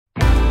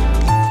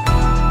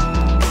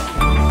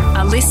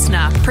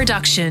listener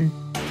production.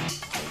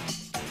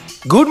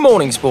 Good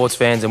morning, sports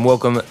fans, and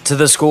welcome to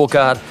The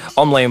Scorecard.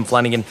 I'm Liam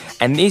Flanagan,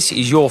 and this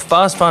is your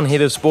fast, fun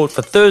hit of sport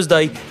for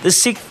Thursday, the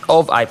 6th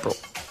of April.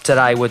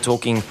 Today we're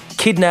talking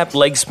kidnapped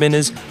leg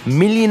spinners,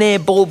 millionaire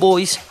ball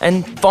boys,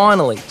 and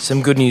finally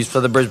some good news for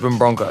the Brisbane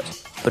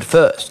Broncos. But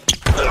first,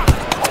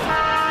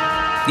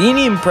 the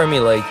Indian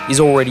Premier League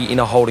is already in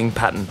a holding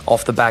pattern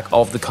off the back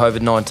of the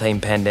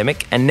COVID-19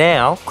 pandemic, and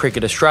now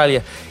Cricket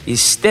Australia is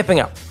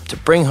stepping up to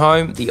bring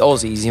home the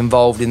Aussies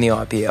involved in the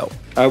IPL.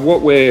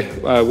 What we're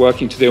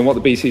working to do and what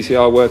the BCCI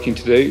are working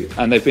to do,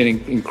 and they've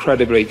been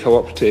incredibly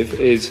cooperative,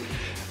 is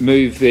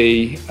move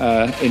the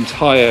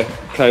entire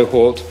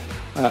cohort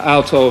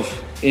out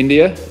of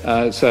India,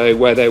 so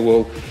where they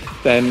will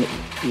then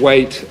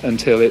wait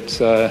until it's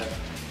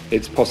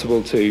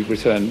possible to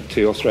return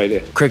to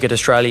Australia. Cricket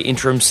Australia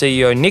interim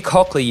CEO Nick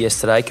Hockley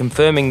yesterday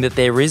confirming that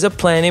there is a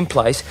plan in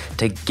place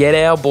to get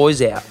our boys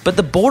out, but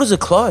the borders are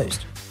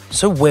closed.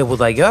 So where will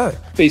they go?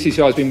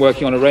 BCCI has been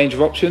working on a range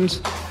of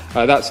options.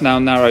 That's now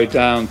narrowed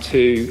down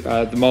to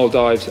the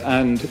Maldives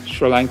and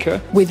Sri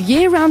Lanka. With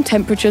year-round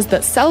temperatures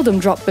that seldom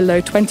drop below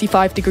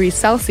 25 degrees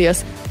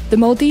Celsius, the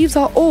Maldives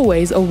are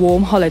always a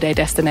warm holiday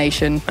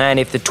destination. And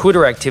if the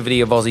Twitter activity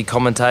of Aussie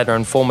commentator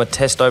and former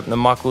Test opener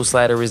Michael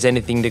Slater is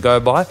anything to go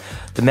by,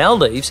 the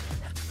Maldives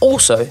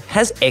also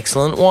has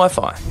excellent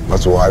Wi-Fi.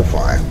 What's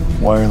Wi-Fi?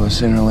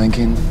 Wireless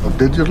interlinking of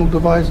digital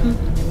devices?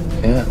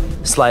 Yeah.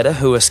 Slater,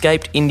 who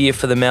escaped India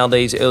for the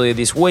Maldives earlier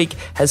this week,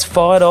 has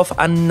fired off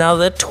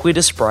another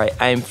Twitter spray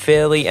aimed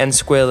fairly and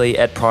squarely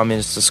at Prime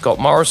Minister Scott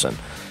Morrison.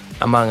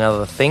 Among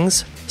other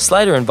things,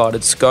 Slater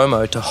invited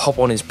ScoMo to hop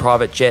on his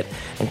private jet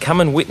and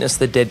come and witness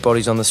the dead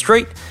bodies on the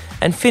street,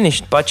 and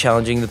finished by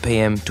challenging the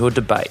PM to a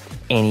debate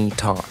any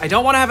time. I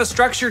don't want to have a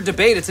structured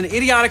debate. It's an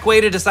idiotic way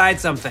to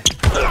decide something.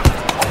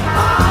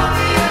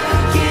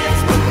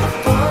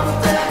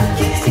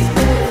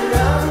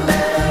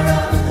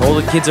 All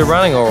the kids are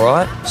running all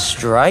right,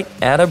 straight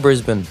out of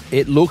Brisbane.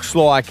 It looks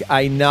like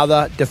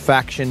another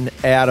defection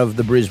out of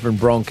the Brisbane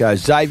Broncos.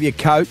 Xavier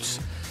Coates,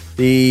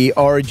 the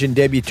Origin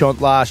debutant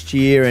last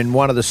year and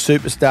one of the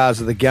superstars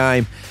of the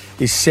game,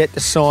 is set to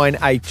sign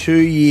a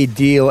 2-year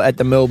deal at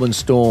the Melbourne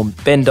Storm.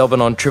 Ben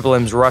Dobbin on Triple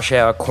M's Rush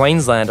Hour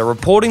Queensland are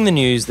reporting the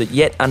news that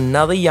yet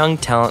another young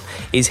talent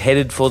is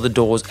headed for the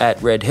doors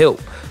at Red Hill,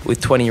 with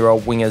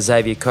 20-year-old winger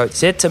Xavier Coates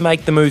set to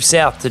make the move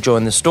south to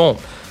join the Storm.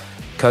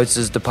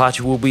 Coates'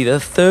 departure will be the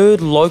third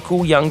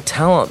local young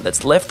talent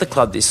that's left the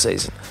club this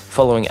season,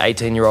 following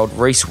 18-year-old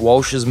Reece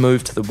Walsh's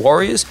move to the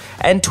Warriors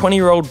and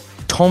 20-year-old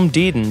Tom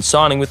Dearden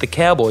signing with the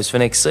Cowboys for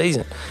next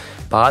season.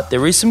 But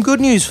there is some good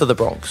news for the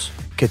Bronx.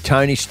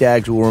 Tony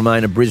Staggs will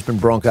remain a Brisbane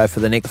Bronco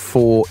for the next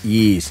 4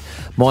 years.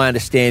 My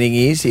understanding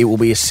is it will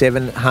be a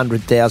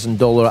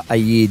 $700,000 a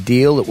year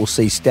deal that will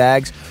see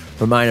Staggs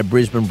remain a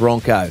Brisbane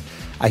Bronco.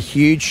 A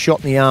huge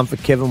shot in the arm for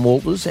Kevin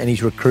Walters and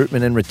his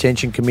recruitment and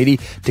retention committee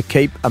to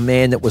keep a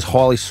man that was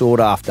highly sought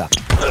after.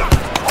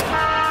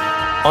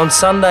 On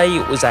Sunday,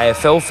 it was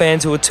AFL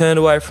fans who were turned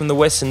away from the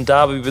Western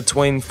Derby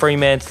between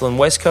Fremantle and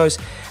West Coast,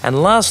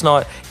 and last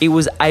night it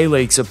was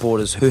A-League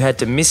supporters who had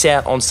to miss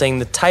out on seeing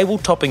the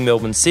table-topping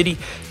Melbourne City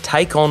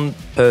take on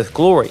Perth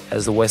Glory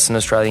as the Western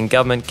Australian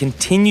government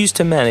continues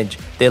to manage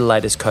their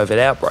latest COVID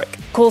outbreak.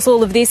 Of course,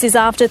 all of this is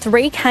after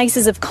 3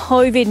 cases of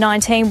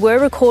COVID-19 were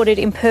recorded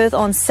in Perth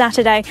on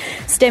Saturday,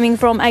 stemming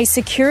from a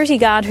security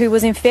guard who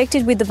was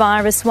infected with the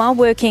virus while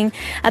working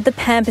at the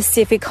Pan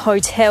Pacific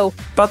Hotel.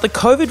 But the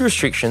COVID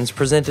restrictions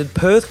presented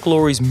Perth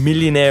Glory's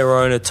millionaire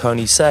owner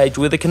Tony Sage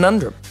with a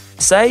conundrum.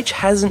 Sage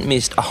hasn't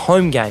missed a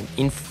home game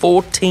in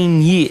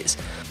 14 years,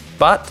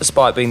 but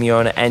despite being the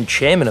owner and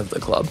chairman of the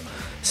club,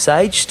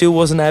 Sage still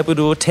wasn't able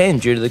to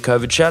attend due to the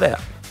COVID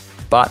shutout.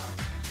 But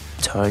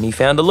Tony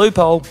found a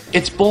loophole.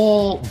 It's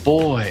ball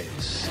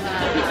boys,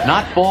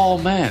 not ball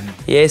men.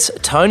 Yes,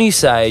 Tony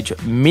Sage,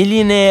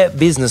 millionaire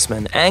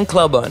businessman and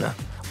club owner,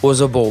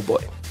 was a ball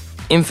boy.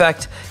 In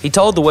fact, he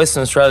told the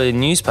Western Australian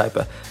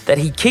newspaper that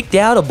he kicked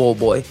out a ball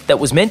boy that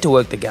was meant to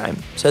work the game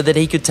so that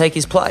he could take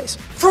his place.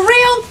 For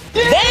real?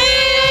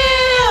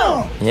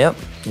 Damn! Yep,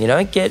 you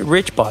don't get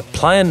rich by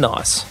playing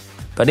nice.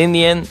 But in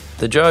the end,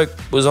 the joke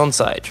was on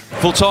Sage.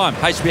 Full time,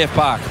 HBF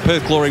Park,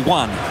 Perth Glory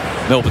 1,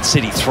 Melbourne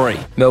City 3.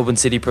 Melbourne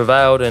City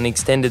prevailed and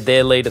extended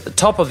their lead at the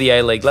top of the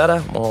A-League ladder,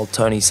 while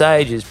Tony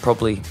Sage is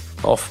probably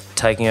off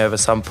taking over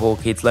some poor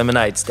kid's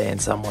lemonade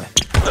stand somewhere.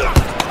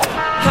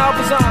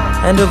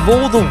 And of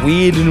all the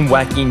weird and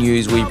wacky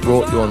news we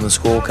brought you on the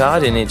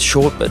scorecard in its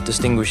short but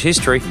distinguished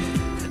history,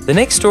 the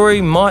next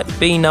story might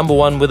be number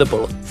one with a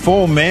bullet.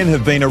 4 men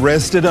have been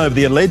arrested over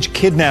the alleged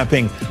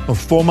kidnapping of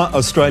former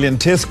Australian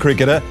Test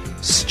cricketer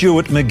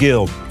Stuart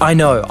McGill. I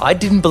know, I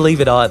didn't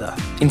believe it either.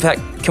 In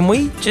fact, can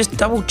we just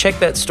double check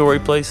that story,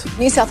 please?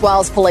 New South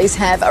Wales police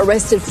have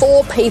arrested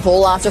 4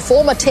 people after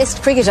former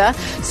Test cricketer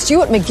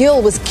Stuart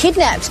McGill was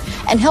kidnapped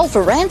and held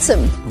for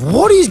ransom.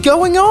 What is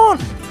going on?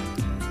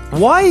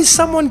 Why is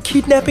someone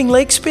kidnapping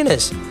leg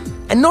spinners?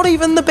 and not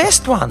even the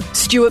best one.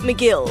 Stuart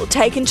McGill,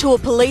 taken to a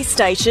police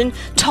station,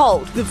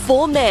 told the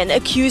 4 men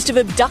accused of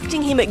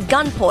abducting him at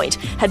gunpoint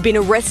had been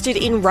arrested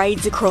in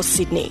raids across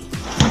Sydney.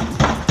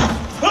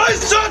 I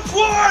search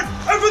warrant!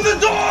 Open the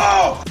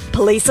door!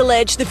 Police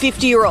allege the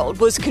 50-year-old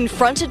was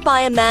confronted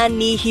by a man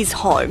near his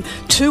home.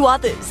 2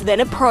 others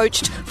then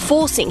approached,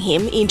 forcing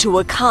him into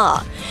a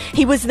car.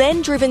 He was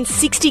then driven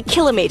 60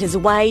 kilometres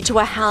away to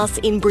a house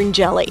in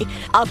Bringelly.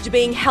 After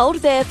being held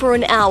there for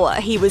an hour,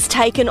 he was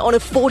taken on a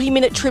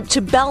 40-minute trip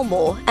to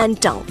Belmore and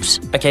dumped.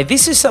 Okay,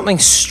 this is something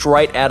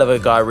straight out of a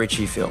Guy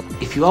Ritchie film.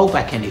 If you hold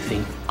back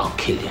anything, I'll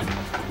kill you.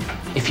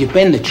 If you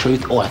bend the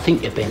truth, or I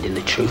think you're bending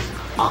the truth,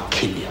 I'll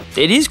kill you.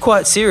 It is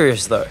quite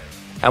serious though.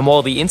 And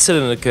while the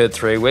incident occurred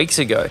 3 weeks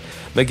ago,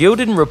 McGill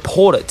didn't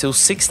report it till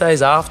 6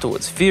 days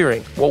afterwards,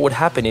 fearing what would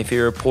happen if he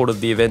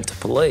reported the event to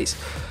police.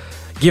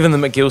 Given that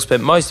McGill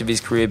spent most of his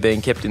career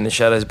being kept in the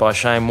shadows by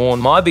Shane Warne,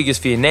 my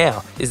biggest fear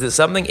now is that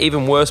something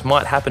even worse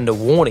might happen to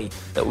Warney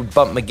that would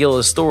bump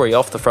McGill's story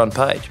off the front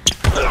page.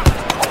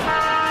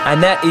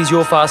 And that is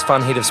your fast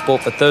fun hit of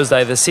sport for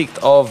Thursday the 6th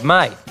of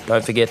May.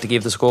 Don't forget to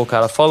give the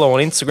Scorecard a follow on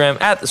Instagram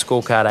at the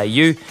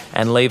ScorecardAU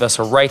and leave us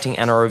a rating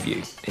and a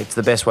review. It's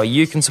the best way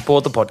you can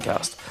support the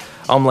podcast.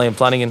 I'm Liam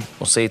Flanagan.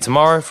 We'll see you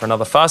tomorrow for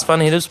another fast fun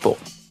hit of sport.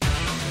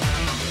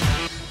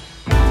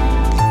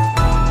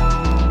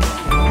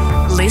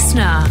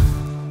 Listener.